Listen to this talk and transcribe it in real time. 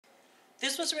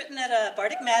This was written at a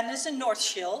Bardic Madness in North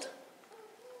Shield.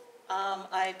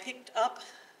 I picked up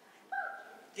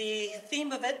the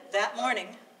theme of it that morning,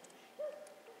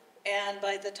 and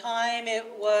by the time it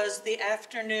was the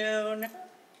afternoon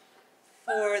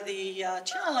for the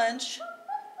challenge,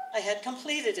 I had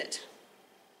completed it.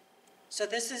 So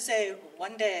this is a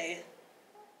one-day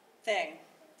thing,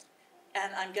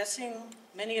 and I'm guessing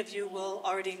many of you will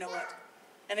already know it.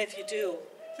 And if you do,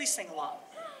 please sing along.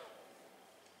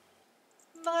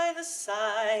 By the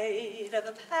side of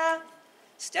the path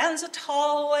stands a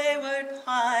tall wayward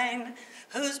pine,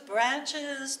 whose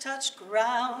branches touch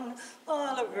ground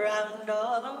all around,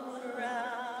 all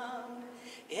around.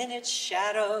 In its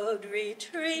shadowed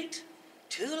retreat,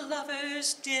 two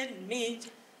lovers did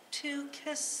meet to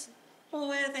kiss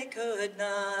where they could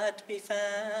not be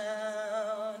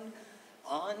found.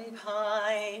 On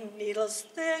pine needles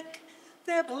thick,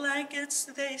 their blankets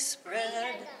they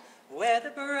spread, where the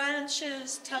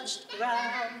branches touched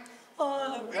ground,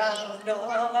 all around,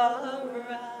 all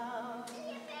around.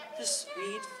 The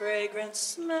sweet fragrant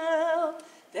smell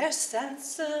their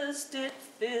senses did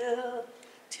fill,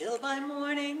 till by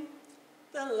morning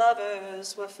the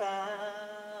lovers were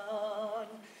found.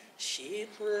 She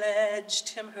pledged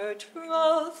him her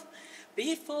troth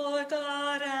before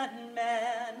God and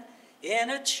man,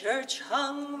 in a church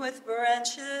hung with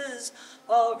branches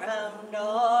all round,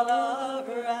 all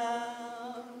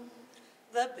around.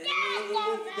 The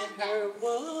babe in her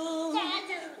womb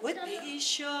would be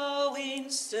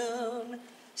showing soon,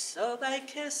 so by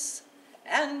kiss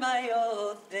and by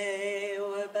oath they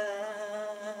were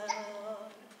bound.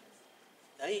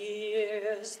 The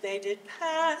years they did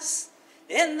pass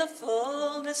in the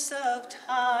fullness of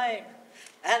time,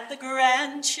 and the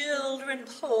grandchildren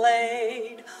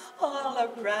played all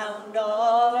around,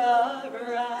 all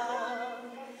around.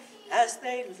 As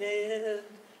they lived,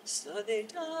 so they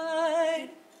died,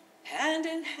 hand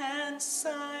in hand,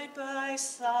 side by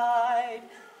side,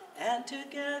 and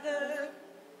together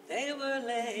they were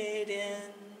laid in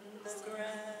the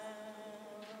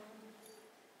ground.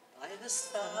 By the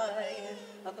side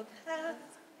of a path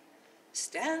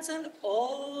stands an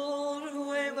old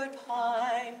wayward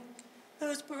pine,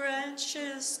 whose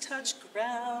branches touch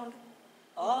ground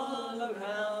all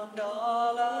around,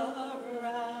 all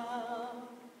around.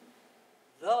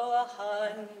 Though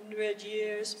 100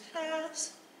 years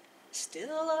pass, still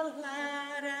a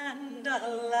lad and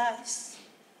a lass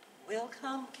will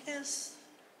come kiss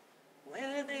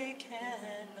where they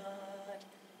cannot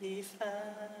be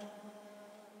found.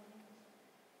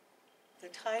 The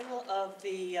title of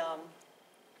the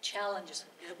challenge,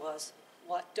 it was,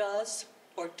 What Does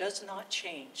or Does Not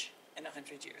Change in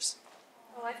 100 Years?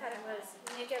 Oh, I thought it was,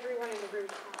 make everyone in the room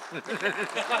count.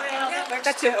 Well, that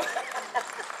works too.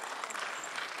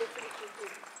 Good for the